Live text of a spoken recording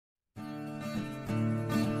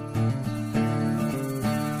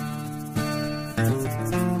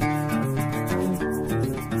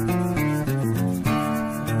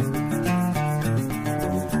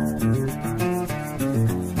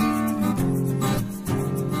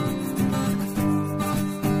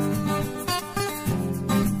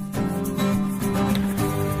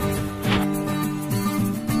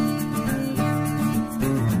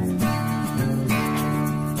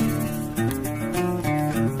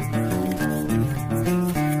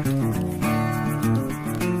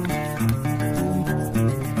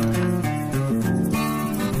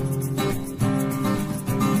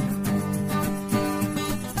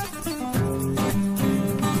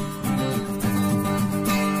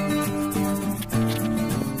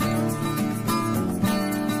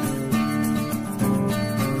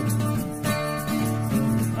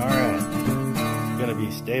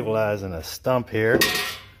stabilizing a stump here.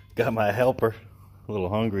 Got my helper, a little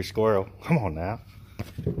hungry squirrel. Come on now,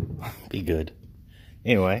 be good.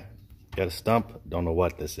 Anyway, got a stump. Don't know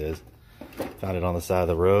what this is. Found it on the side of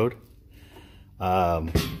the road.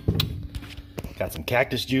 Got some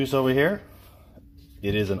cactus juice over here.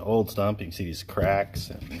 It is an old stump. You can see these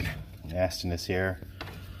cracks and nastiness here.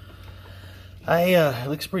 It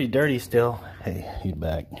looks pretty dirty still. Hey, he's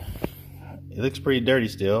back. It looks pretty dirty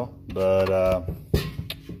still, but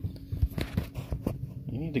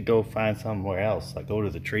you need to go find somewhere else, like go to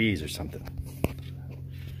the trees or something.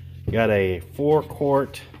 Got a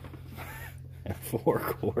 4-quart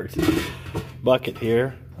bucket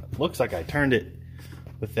here. Looks like I turned it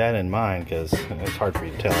with that in mind, because it's hard for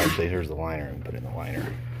you to tell. Actually, here's the liner, and put in the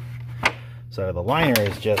liner. So the liner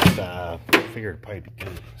is just, I figured it'd probably be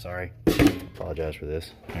good. Sorry, apologize for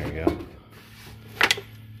this. There you go.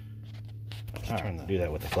 Trying to do that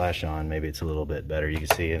with the flash on. Maybe it's a little bit better. You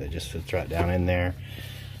can see it just fits right down in there.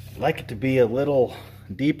 I'd like it to be a little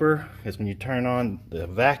deeper, because when you turn on the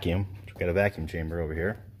vacuum, we've got a vacuum chamber over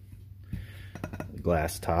here, the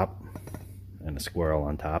glass top and a squirrel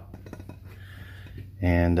on top,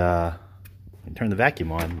 and when you turn the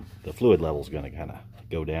vacuum on, the fluid level is going to kind of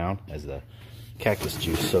go down as the cactus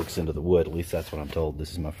juice soaks into the wood. At least that's what I'm told.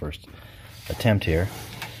 This is my first attempt here.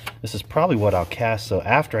 This is probably what I'll cast, so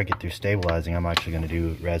after I get through stabilizing, I'm actually going to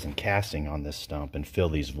do resin casting on this stump and fill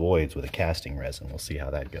these voids with a casting resin. We'll see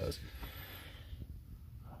how that goes.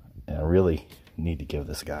 And I really need to give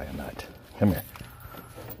this guy a nut. Come here.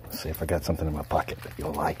 Let's see if I got something in my pocket that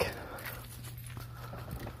you'll like.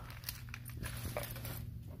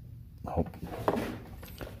 Nope.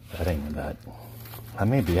 That ain't a nut. I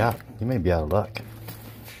may be out. He may be out of luck.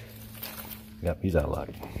 Yep, he's out of luck.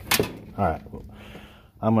 Alright.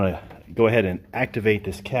 I'm going to go ahead and activate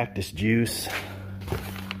this cactus juice.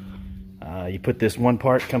 You put this one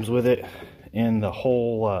part, comes with it, in the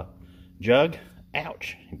whole jug.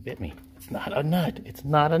 Ouch, you bit me. It's not a nut. It's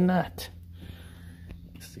not a nut.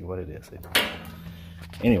 Let's see what it is.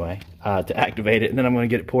 Anyway, to activate it, and then I'm going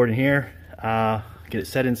to get it poured in here. Get it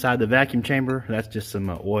set inside the vacuum chamber. That's just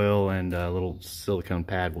some oil and a little silicone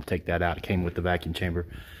pad. We'll take that out. It came with the vacuum chamber.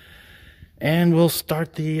 And we'll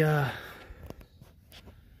start the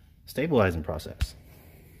stabilizing process.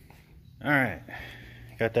 All right,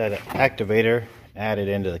 got that activator added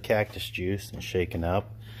into the cactus juice and shaken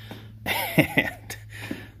up, and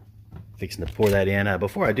fixing to pour that in.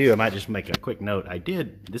 Before I do, I might just make a quick note.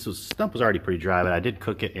 Stump was already pretty dry, but I did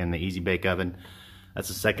cook it in the easy bake oven. That's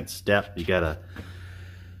the second step. You gotta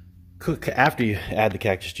cook after you add the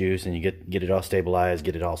cactus juice and you get it all stabilized,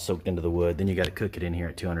 get it all soaked into the wood. Then you got to cook it in here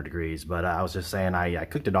at 200 degrees. But I was just saying, I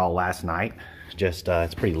cooked it all last night. Just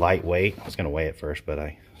it's pretty lightweight. I was gonna weigh it first, but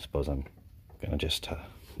I suppose I'm gonna just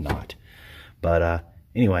not. But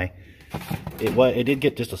anyway, it did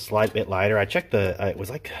get just a slight bit lighter. I checked it was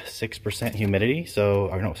like 6% humidity. So,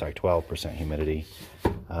 or no, sorry, 12% humidity.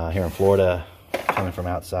 Here in Florida, coming from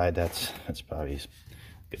outside, that's probably as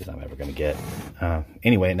good as I'm ever gonna get.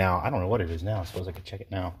 Anyway, now I don't know what it is now. I suppose I could check it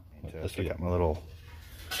now. Let's got my little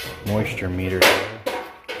moisture meter there.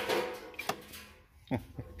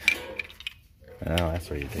 Oh, that's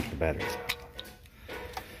where you take the batteries out.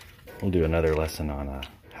 We'll do another lesson on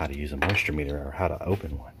how to use a moisture meter, or how to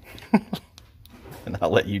open one. And I'll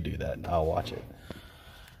let you do that and I'll watch it.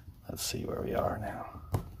 Let's see where we are now.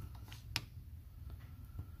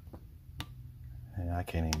 And I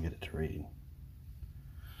can't even get it to read.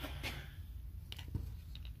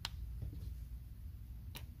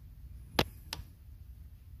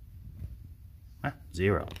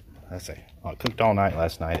 Zero. I say, I cooked all night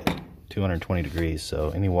last night at 220 degrees,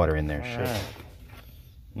 so any water in there should.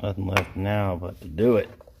 Nothing left now but to do it.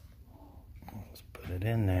 Let's put it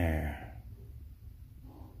in there.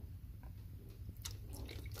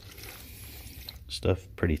 Stuff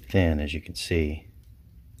pretty thin, as you can see.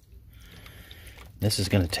 This is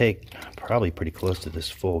going to take probably pretty close to this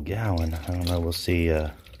full gallon. I don't know. We'll see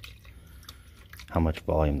how much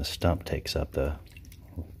volume the stump takes up. The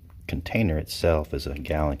container itself is a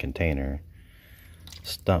gallon container.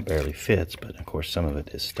 Stump barely fits, but of course some of it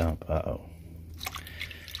is stump. Uh-oh.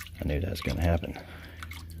 I knew that was going to happen.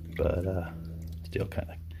 But still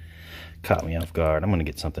kind of caught me off guard. I'm going to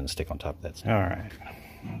get something to stick on top of that. All right.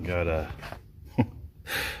 Got a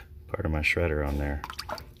part of my shredder on there.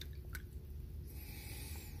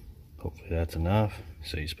 Hopefully that's enough.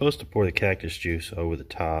 So you're supposed to pour the cactus juice over the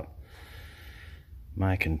top.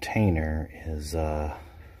 My container is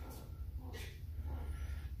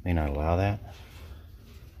may not allow that.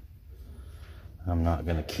 I'm not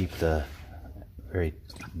going to keep the very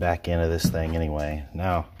back end of this thing anyway.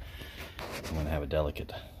 Now I'm going to have a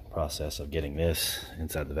delicate process of getting this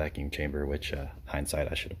inside the vacuum chamber, which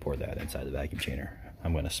hindsight I should have poured that inside the vacuum chamber.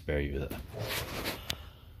 I'm going to spare you the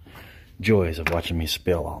joys of watching me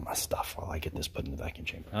spill all my stuff while I get this put in the vacuum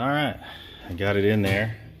chamber. All right, I got it in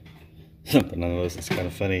there. Something I noticed is kind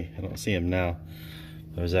of funny. I don't see him now.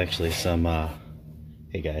 There was actually some,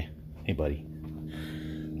 hey guy, hey buddy,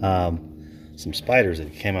 some spiders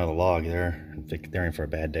that came out of the log there. They're in for a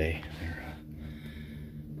bad day.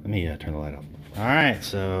 Let me turn the light off. All right,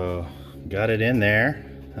 so got it in there.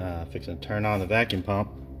 Fixing to turn on the vacuum pump,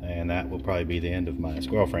 and that will probably be the end of my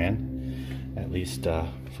squirrel friend, at least for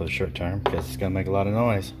the short term, because it's gonna make a lot of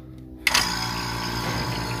noise.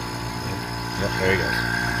 Yep, there he goes.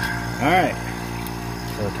 All right,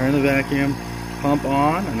 so turn the vacuum pump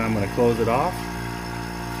on, and I'm gonna close it off.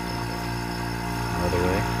 Another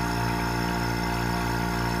way.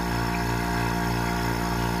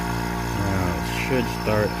 Now it should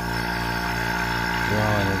start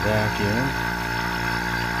drawing a vacuum.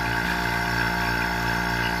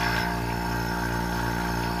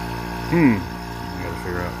 I gotta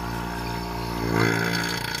figure out.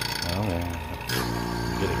 Oh yeah,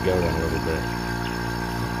 get it going a little bit.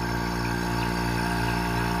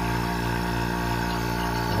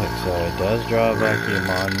 Right, so it does draw a vacuum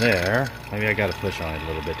on there. Maybe I gotta push on it a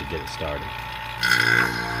little bit to get it started.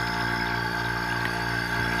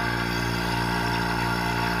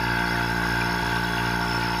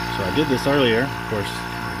 So I did this earlier, of course,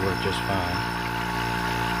 it worked just fine.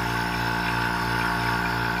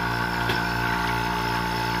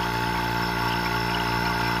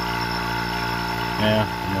 Yeah,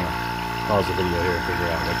 I'm gonna pause the video here and figure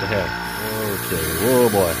out what the heck. Okay, whoa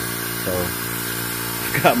boy. So,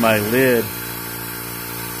 I've got my lid.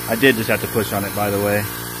 I did just have to push on it, by the way.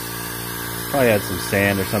 Probably had some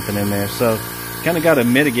sand or something in there. So, kind of got to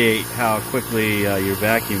mitigate how quickly your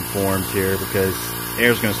vacuum forms here, because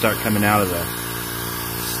air's going to start coming out of the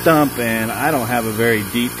stump, and I don't have a very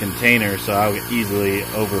deep container, so I would easily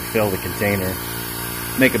overfill the container,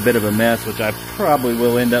 make a bit of a mess, which I probably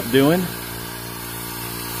will end up doing.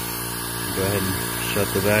 Go ahead and shut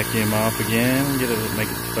the vacuum off again, make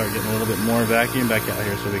it start getting a little bit more vacuum back out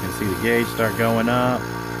here so we can see the gauge start going up,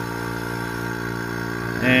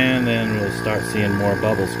 and then we'll start seeing more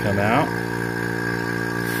bubbles come out.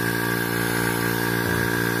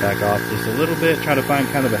 Back off just a little bit, try to find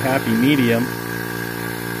kind of a happy medium.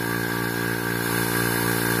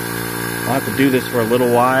 I'll have to do this for a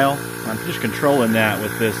little while. I'm just controlling that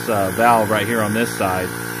with this valve right here on this side.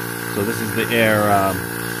 So this is the air,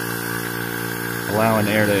 allowing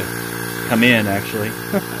air to come in, actually.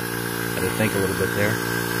 Had to think a little bit there.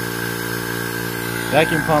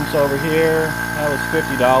 Vacuum pumps over here. That was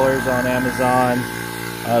 $50 on Amazon.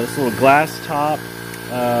 This little glass top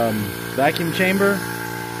vacuum chamber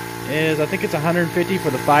is, I think it's $150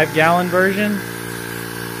 for the 5-gallon version.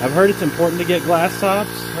 I've heard it's important to get glass tops.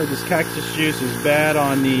 I heard this Cactus Juice is bad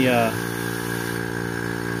on the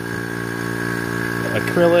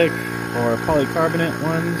acrylic or polycarbonate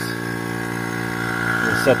ones.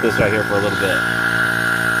 We'll set this right here for a little bit.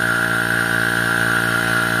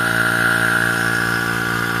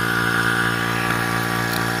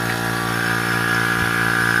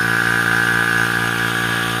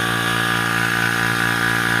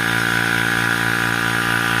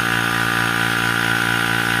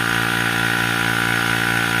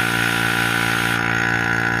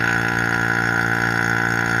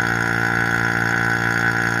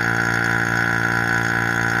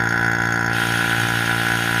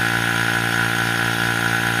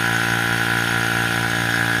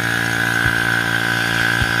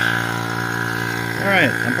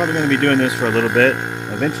 Alright, I'm probably going to be doing this for a little bit.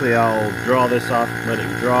 Eventually I'll draw this off, let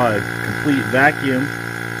it draw a complete vacuum,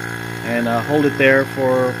 and hold it there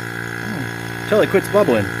for until it quits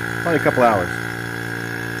bubbling, probably a couple hours.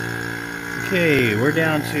 Okay, we're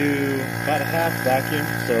down to about a half vacuum,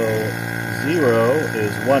 so 0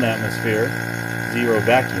 is 1 atmosphere, 0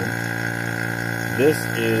 vacuum. This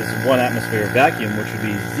is 1 atmosphere vacuum, which would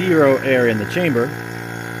be 0 air in the chamber.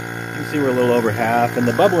 You can see we're a little over half, and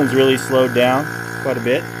the bubbling's really slowed down quite a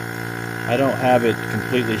bit. I don't have it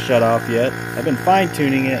completely shut off yet. I've been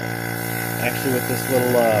fine-tuning it actually with this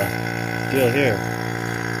little deal here.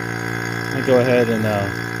 I'm going to go ahead and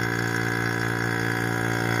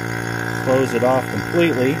close it off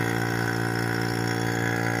completely,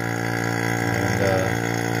 and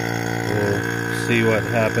we'll see what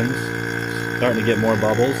happens. Starting to get more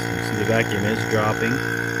bubbles. You see the vacuum is dropping.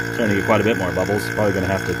 Starting to get quite a bit more bubbles. Probably going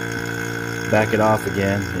to have to back it off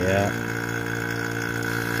again. Yeah.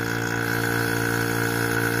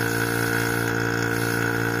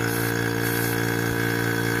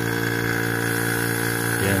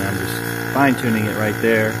 fine-tuning it right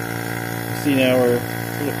there. See, now we're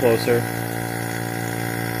a little closer.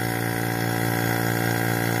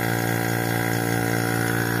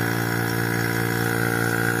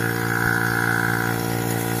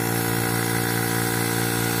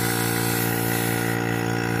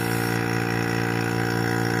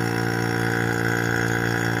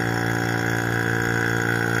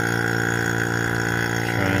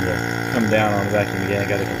 Come down on the vacuum again. I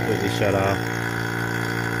got it completely shut off.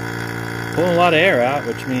 Pulling a lot of air out,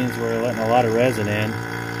 which means we're letting a lot of resin in.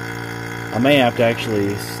 I may have to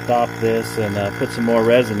actually stop this and put some more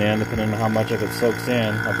resin in, depending on how much of it soaks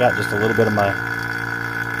in. I've got just a little bit of my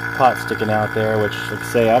pot sticking out there, which, like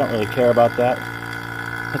I say, I don't really care about that.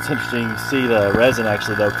 It's interesting. You can see the resin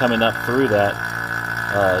actually, though, coming up through that.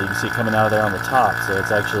 You can see it coming out of there on the top, so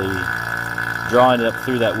it's actually drawing it up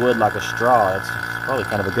through that wood like a straw. It's probably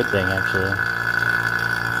kind of a good thing, actually.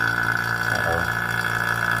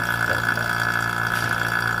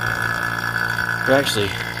 We're actually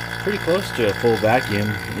pretty close to a full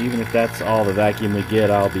vacuum. Even if that's all the vacuum we get,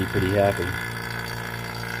 I'll be pretty happy.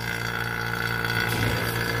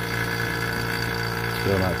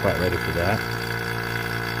 Still not quite ready for that.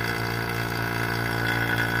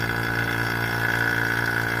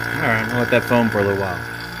 Alright, I'm going to let that foam for a little while.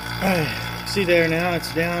 Alright, see there now,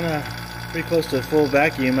 it's down pretty close to a full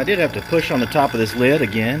vacuum. I did have to push on the top of this lid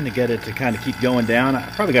again to get it to kind of keep going down. I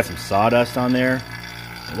probably got some sawdust on there.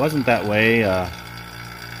 It wasn't that way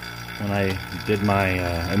when I did my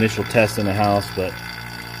initial test in the house, but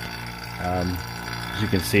as you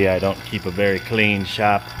can see, I don't keep a very clean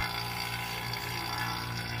shop.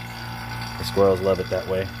 The squirrels love it that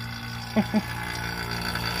way.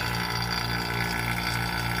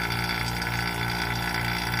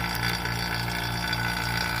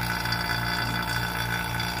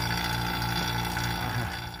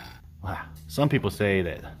 Some people say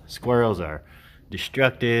that squirrels are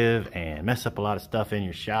destructive and mess up a lot of stuff in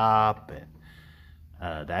your shop, and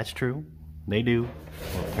that's true. They do.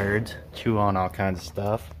 Little turds chew on all kinds of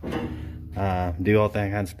stuff, do all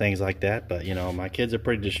kinds of things like that. But you know, my kids are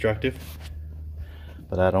pretty destructive,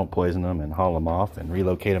 but I don't poison them and haul them off and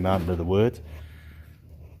relocate them out into the woods.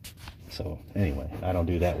 So anyway, I don't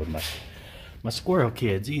do that with my squirrel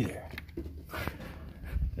kids either.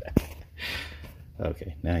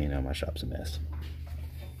 Okay, now you know my shop's a mess.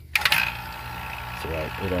 It's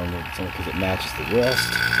alright, it's only because it matches the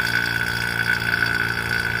rest.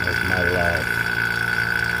 There's my lathe.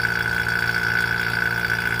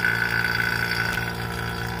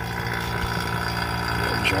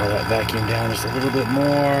 Draw that vacuum down just a little bit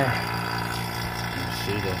more. You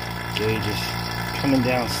see the gauge is coming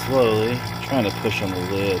down slowly. I'm trying to push on the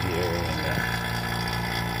lid here, and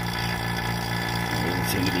it doesn't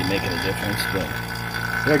seem to be making a difference, but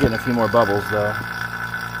they're getting a few more bubbles though.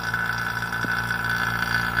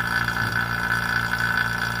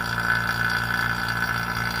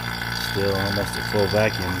 Still almost a full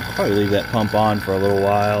vacuum. I'll probably leave that pump on for a little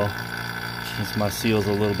while since my seal's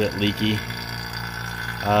a little bit leaky.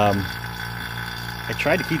 I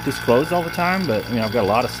try to keep this closed all the time, but you know, I've got a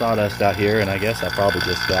lot of sawdust out here, and I guess I probably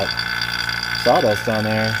just got sawdust on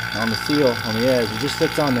there on the seal on the edge. It just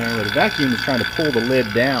sits on there, but the vacuum is trying to pull the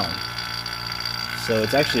lid down. So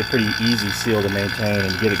it's actually a pretty easy seal to maintain,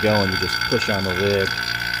 and to get it going, you just push on the lid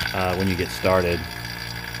when you get started.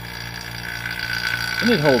 And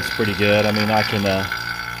it holds pretty good. I mean, I can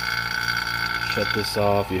shut this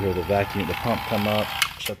off. You hear the vacuum, the pump come up,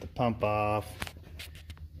 shut the pump off.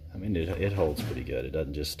 I mean, it holds pretty good. It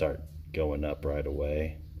doesn't just start going up right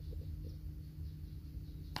away.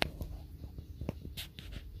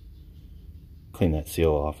 Clean that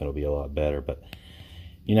seal off and it'll be a lot better. But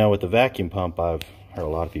you know, with the vacuum pump, I've heard a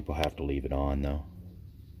lot of people have to leave it on though.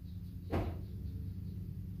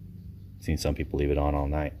 Seen some people leave it on all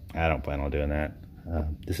night. I don't plan on doing that.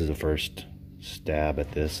 This is the first stab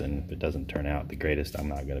at this, and if it doesn't turn out the greatest, I'm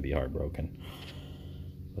not going to be heartbroken.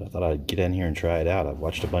 But I thought I'd get in here and try it out. I've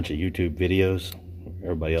watched a bunch of YouTube videos.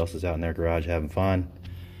 Everybody else is out in their garage having fun.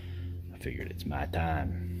 I figured it's my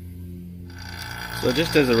time. So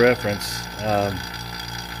just as a reference,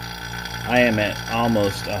 I am at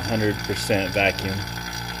almost 100% vacuum,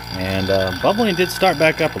 and bubbling did start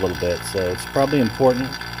back up a little bit, so it's probably important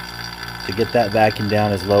to get that vacuum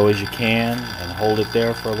down as low as you can and hold it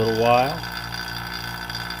there for a little while.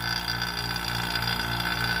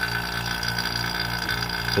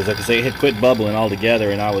 Because like I say, it had quit bubbling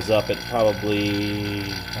altogether, and I was up at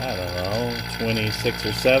probably, I don't know, 26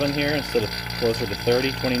 or 7 here instead of closer to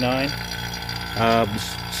 30, 29.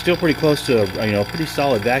 Still pretty close to a pretty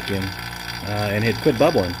solid vacuum, and had quit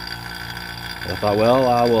bubbling. I thought, well,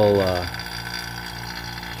 I will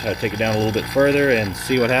try to take it down a little bit further and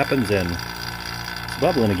see what happens, and it's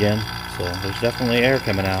bubbling again, so there's definitely air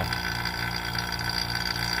coming out.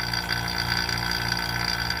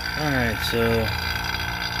 Alright, so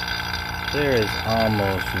there is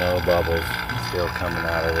almost no bubbles still coming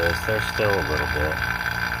out of this. There's still a little bit.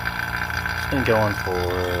 It's been going for,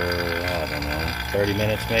 I don't know, 30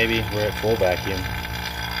 minutes maybe. We're at full vacuum.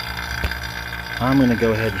 I'm going to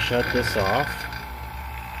go ahead and shut this off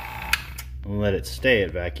and let it stay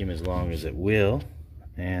at vacuum as long as it will,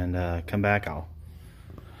 and come back. I'll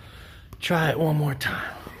try it one more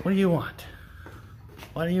time. What do you want?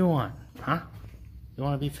 What do you want? Huh? You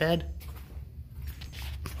want to be fed?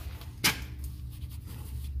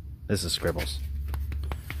 This is Scribbles.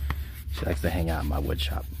 She likes to hang out in my wood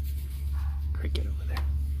shop. Cricket over there.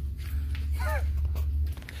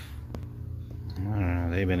 I don't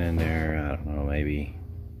know, they've been in there, I don't know, maybe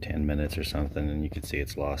 10 minutes or something, and you can see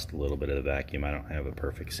it's lost a little bit of the vacuum. I don't have a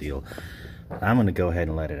perfect seal. But I'm going to go ahead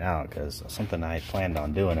and let it out, because something I planned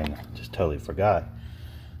on doing and just totally forgot.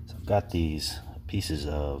 So I've got these pieces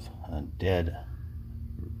of a dead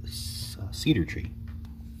cedar tree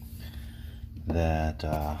that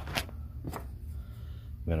I'm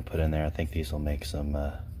going to put in there. I think these will make some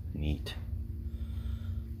neat,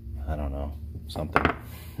 I don't know, something.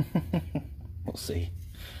 We'll see.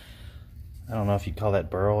 I don't know if you'd call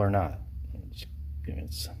that burl or not.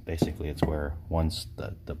 It's basically, it's where once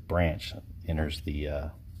the branch enters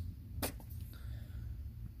the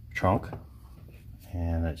trunk,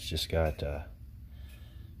 and it's just got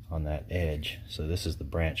on that edge. So this is the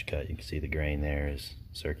branch cut. You can see the grain there is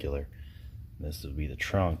circular. This would be the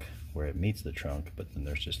trunk where it meets the trunk, but then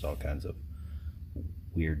there's just all kinds of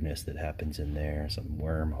weirdness that happens in there, some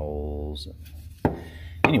wormholes.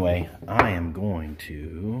 Anyway, I am going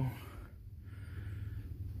to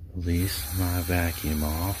release my vacuum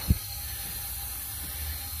off,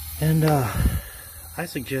 and I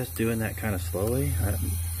suggest doing that kind of slowly.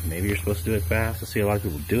 Maybe you're supposed to do it fast. I see a lot of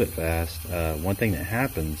people do it fast. One thing that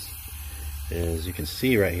happens is, you can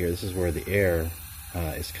see right here, this is where the air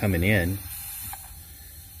is coming in.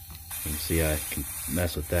 You can see I can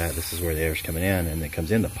mess with that. This is where the air is coming in, and it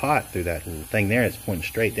comes in the pot through that little thing there. It's pointing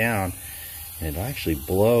straight down, and it'll actually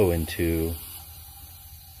blow into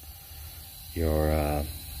your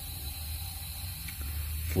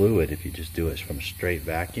fluid if you just do it from a straight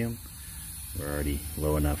vacuum. We're already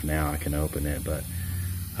low enough now I can open it, but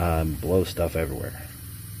blow stuff everywhere.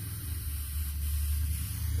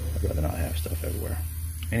 I'd rather not have stuff everywhere.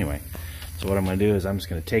 Anyway, so what I'm going to do is I'm just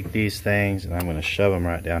going to take these things and I'm going to shove them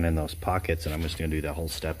right down in those pockets, and I'm just going to do the whole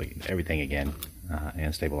step, everything again,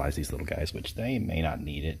 and stabilize these little guys, which they may not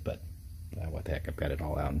need it, but what the heck, I've got it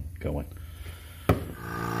all out and going.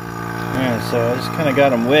 Alright, so I just kind of got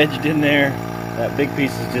them wedged in there. That big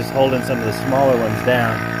piece is just holding some of the smaller ones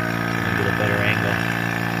down. Get a better angle.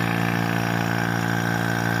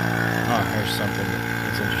 Oh, here's something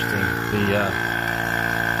that's interesting. The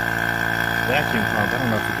vacuum pump, I don't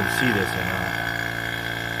know if you can see this or not.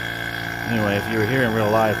 Anyway, if you were here in real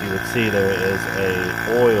life, you would see there is a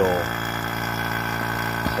oil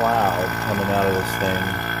cloud coming out of this thing.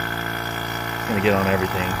 It's going to get on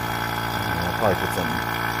everything. I'll probably put something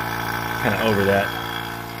kind of over that.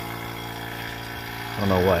 I don't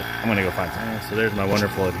know what. I'm going to go find something. So there's my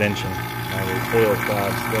wonderful invention. All these oil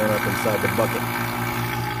clouds going up inside the bucket.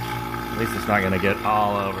 At least it's not going to get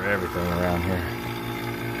all over everything around here.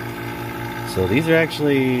 So these are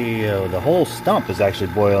actually, the whole stump is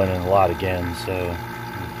actually boiling in a lot again. So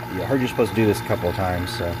I heard you're supposed to do this a couple of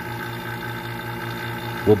times. So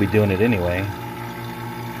we'll be doing it anyway.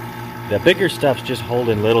 The bigger stuff's just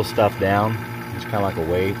holding little stuff down. It's kind of like a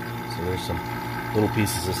weight. So there's some little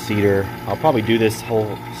pieces of cedar. I'll probably do this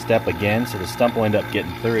whole step again, so the stump will end up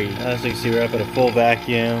getting 3. As you can see, we're up at a full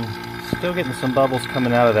vacuum. Still getting some bubbles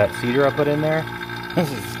coming out of that cedar I put in there.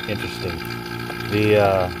 This is interesting.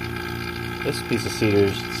 This piece of cedar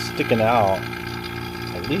is sticking out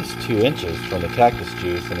at least 2 inches from the cactus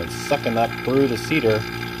juice, and it's sucking up through the cedar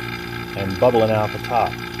and bubbling out the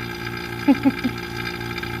top.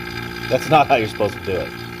 That's not how you're supposed to do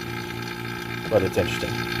it, but it's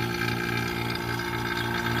interesting.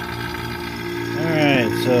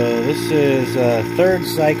 Alright, so this is third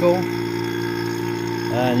cycle,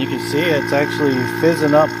 and you can see it's actually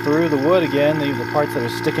fizzing up through the wood again, the parts that are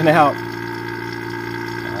sticking out.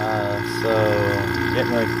 So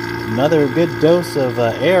getting another good dose of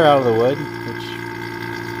air out of the wood,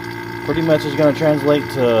 which pretty much is going to translate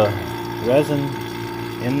to resin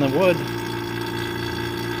in the wood.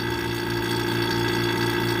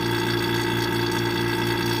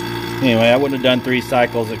 Anyway, I wouldn't have done 3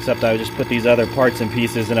 cycles, except I would just put these other parts and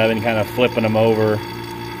pieces, and I've been kind of flipping them over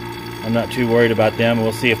I'm not too worried about them.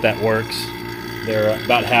 We'll see if that works. They're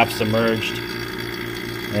about half submerged.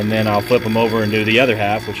 And then I'll flip them over and do the other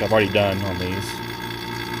half, which I've already done on these.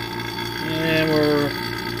 And we're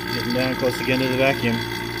getting down close again to the vacuum.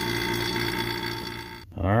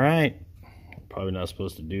 Alright. Probably not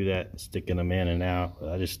supposed to do that, sticking them in and out.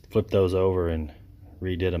 I just flipped those over and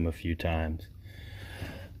redid them a few times.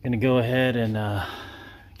 I'm gonna go ahead and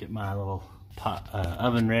get my little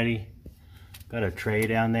oven ready. Got a tray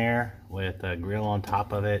down there with a grill on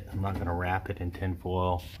top of it. I'm not gonna wrap it in tin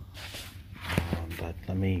foil, but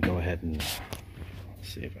let me go ahead and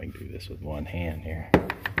see if I can do this with one hand here.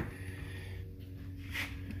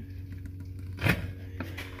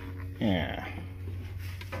 Yeah.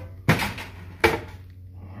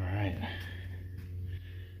 Alright.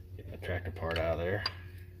 Get the tractor part out of there.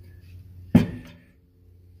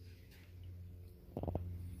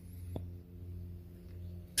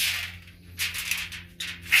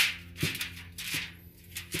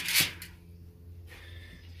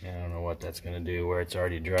 What that's going to do where it's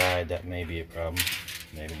already dried. That may be a problem,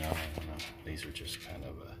 maybe not. I don't know. These are just kind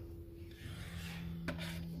of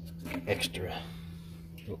a extra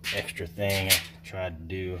thing I tried to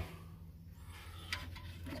do.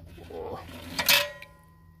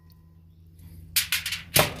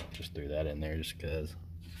 Just threw that in there just because.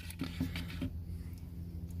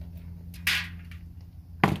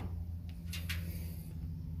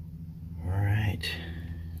 Alright,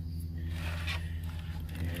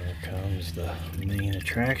 comes the main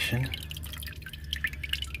attraction.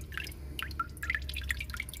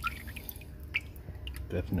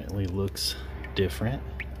 Definitely looks different.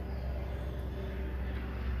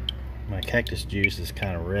 My Cactus Juice is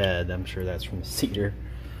kind of red. I'm sure that's from the cedar.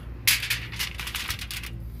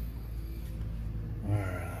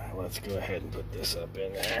 Alright, let's go ahead and put this up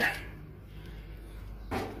in there.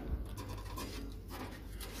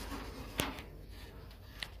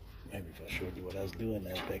 Maybe if I showed you what I was doing,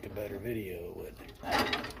 that'd make a better video, would it?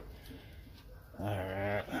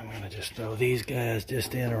 Alright, I'm gonna just throw these guys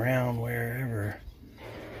just in around wherever.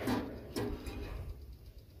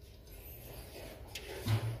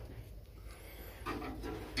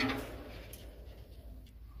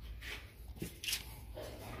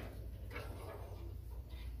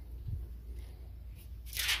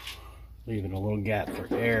 Leaving a little gap for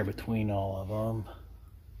air between all of them.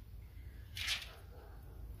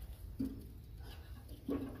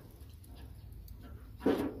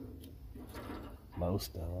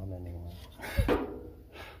 Most of them, anyway.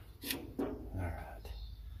 Alright.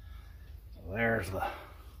 So there's the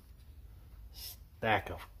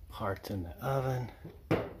stack of parts in the oven.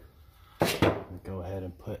 Go ahead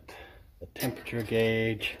and put the temperature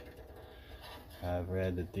gauge. I've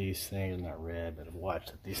read that these things, not read, but I've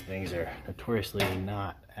watched that these things are notoriously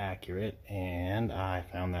not accurate, and I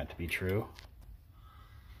found that to be true.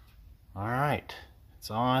 Alright, it's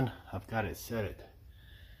on. I've got it set at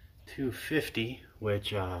 250,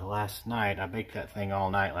 which last night, I baked that thing all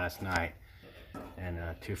night last night, and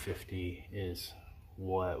 250 is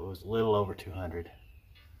what was a little over 200.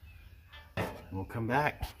 And we'll come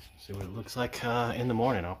back, see what it looks like in the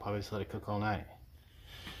morning. I'll probably just let it cook all night.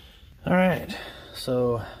 Alright,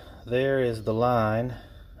 so there is the line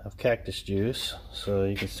of Cactus Juice. So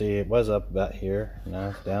you can see it was up about here, now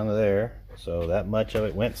it's down to there. So that much of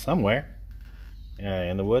it went somewhere.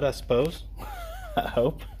 In the wood, I suppose. I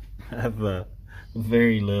hope. I have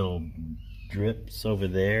very little drips over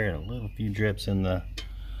there and a little few drips in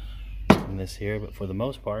this here, but for the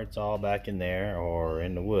most part it's all back in there or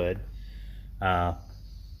in the wood.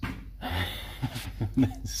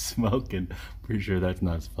 Smoking, pretty sure that's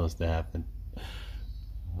not supposed to happen.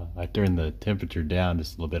 I turned the temperature down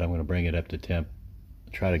just a little bit. I'm going to bring it up to temp,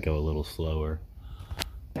 try to go a little slower.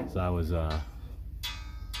 So I was you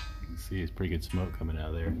can see it's pretty good smoke coming out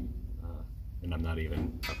of there, and I'm not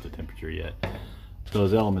even up to temperature yet.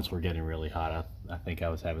 Those elements were getting really hot. I think I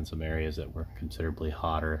was having some areas that were considerably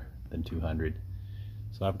hotter than 200.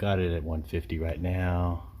 So I've got it at 150 right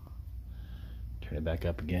now. Turn it back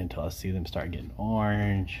up again until I see them start getting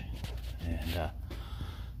orange. And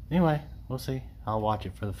anyway, we'll see. I'll watch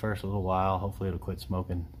it for the first little while. Hopefully it'll quit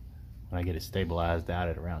smoking when I get it stabilized out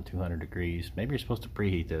at around 200 degrees. Maybe you're supposed to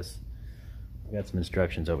preheat this. I've got some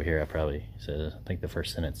instructions over here. I probably says, I think the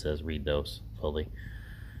first sentence says read those fully.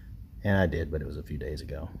 And I did, but it was a few days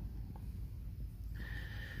ago.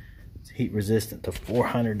 It's heat resistant to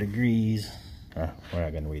 400 degrees. We're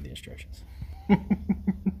not going to read the instructions.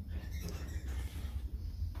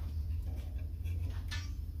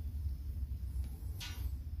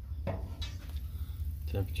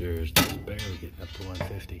 Temperature is just barely getting up to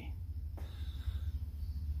 150.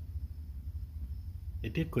 It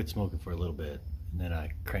it did quit smoking for a little bit, and then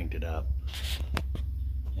I cranked it up.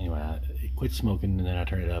 Anyway, it quit smoking, and then I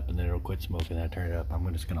turned it up, and then it'll quit smoking, and I turn it up.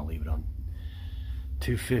 I'm just gonna leave it on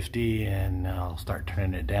 250, and I'll start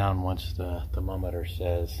turning it down once the thermometer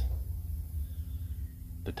says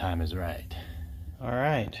the time is right. All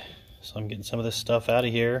right, so I'm getting some of this stuff out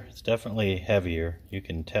of here. It's definitely heavier. You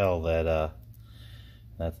can tell that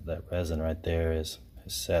that resin right there is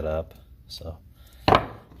set up. So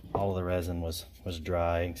all of the resin was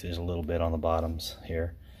dry. You can see there's a little bit on the bottoms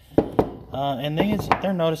here. And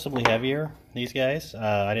they're noticeably heavier, these guys.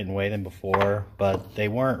 I didn't weigh them before, but they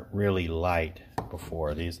weren't really light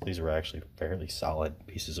before. These were actually fairly solid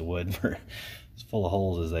pieces of wood for as full of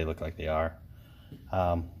holes as they look like they are.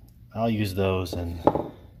 I'll use those, and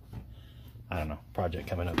I don't know, project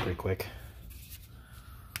coming up pretty quick.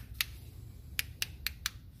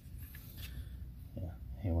 Yeah,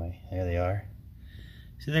 anyway, there they are.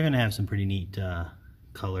 So they're gonna have some pretty neat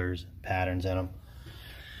colors, patterns in them.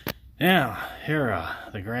 Now, here,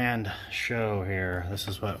 the grand show here. This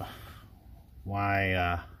is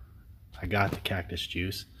why I got the Cactus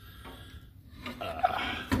Juice.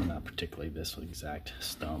 Not particularly this exact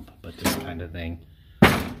stump, but this kind of thing.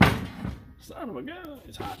 Son of a gun,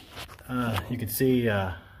 it's hot. You can see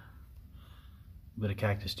a bit of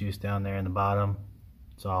Cactus Juice down there in the bottom.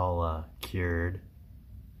 It's all cured.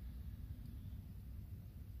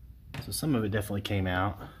 So some of it definitely came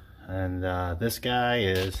out. And this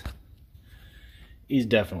guy he's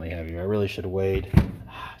definitely heavier. I really should have weighed.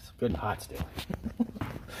 It's good and hot still.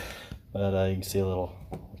 But you can see a little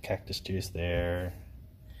Cactus Juice there.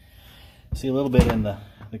 See a little bit in the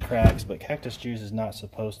cracks, but Cactus Juice is not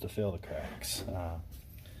supposed to fill the cracks.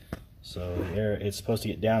 So the air, it's supposed to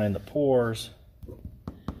get down in the pores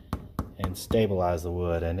and stabilize the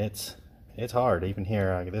wood, and it's hard. Even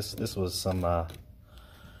here, this was some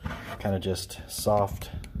kind of just soft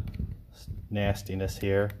nastiness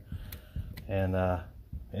here, and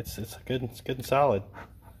it's good and solid.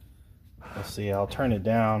 Let's see. I'll turn it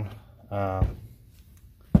down. I'll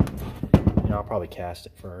probably cast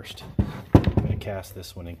it first. I'm going to cast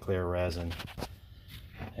this one in clear resin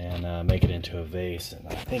and make it into a vase. And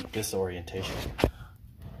I think this orientation,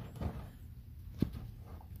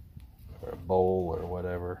 or a bowl or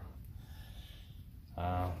whatever.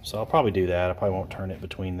 So I'll probably do that. I probably won't turn it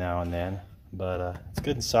between now and then. But it's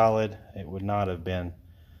good and solid. It would not have been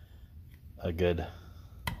a good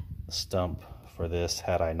stump for this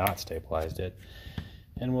had I not stabilized it.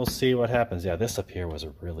 And we'll see what happens. Yeah, this up here was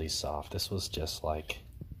really soft. This was just like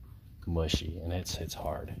mushy, and it's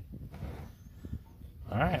hard.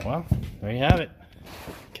 All right, well, there you have it.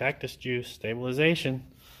 Cactus Juice stabilization.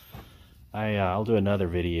 I'll do another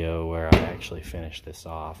video where I actually finish this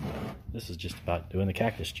off. This is just about doing the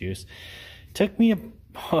Cactus Juice. It took me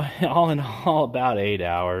all in all about 8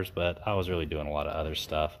 hours, but I was really doing a lot of other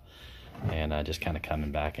stuff, and just kind of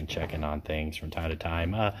coming back and checking on things from time to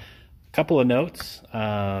time. Couple of notes.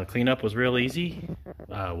 Cleanup was real easy.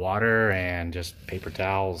 Water and just paper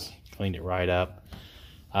towels cleaned it right up.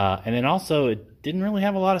 And then also, it didn't really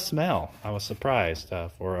have a lot of smell. I was surprised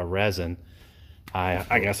for a resin.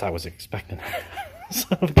 I guess I was expecting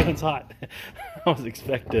it's hot. I was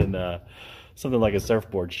expecting something like a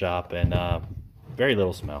surfboard shop, and very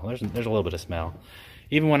little smell. There's a little bit of smell.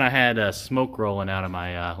 Even when I had smoke rolling out of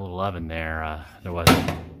my little oven there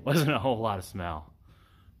wasn't a whole lot of smell.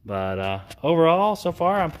 But overall, so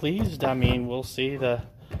far, I'm pleased. I mean, we'll see what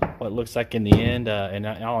it looks like in the end. And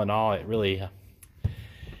all in all, it really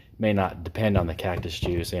may not depend on the Cactus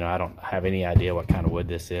Juice. I don't have any idea what kind of wood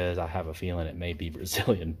this is. I have a feeling it may be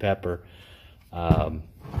Brazilian pepper,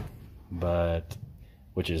 but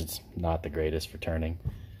which is not the greatest for turning.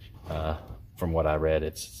 From what I read,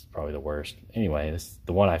 it's probably the worst. Anyway, this is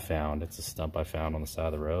the one I found. It's a stump I found on the side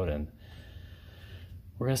of the road, and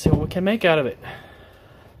we're gonna see what we can make out of it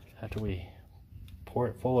after we pour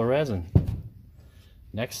it full of resin.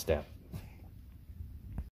 Next step.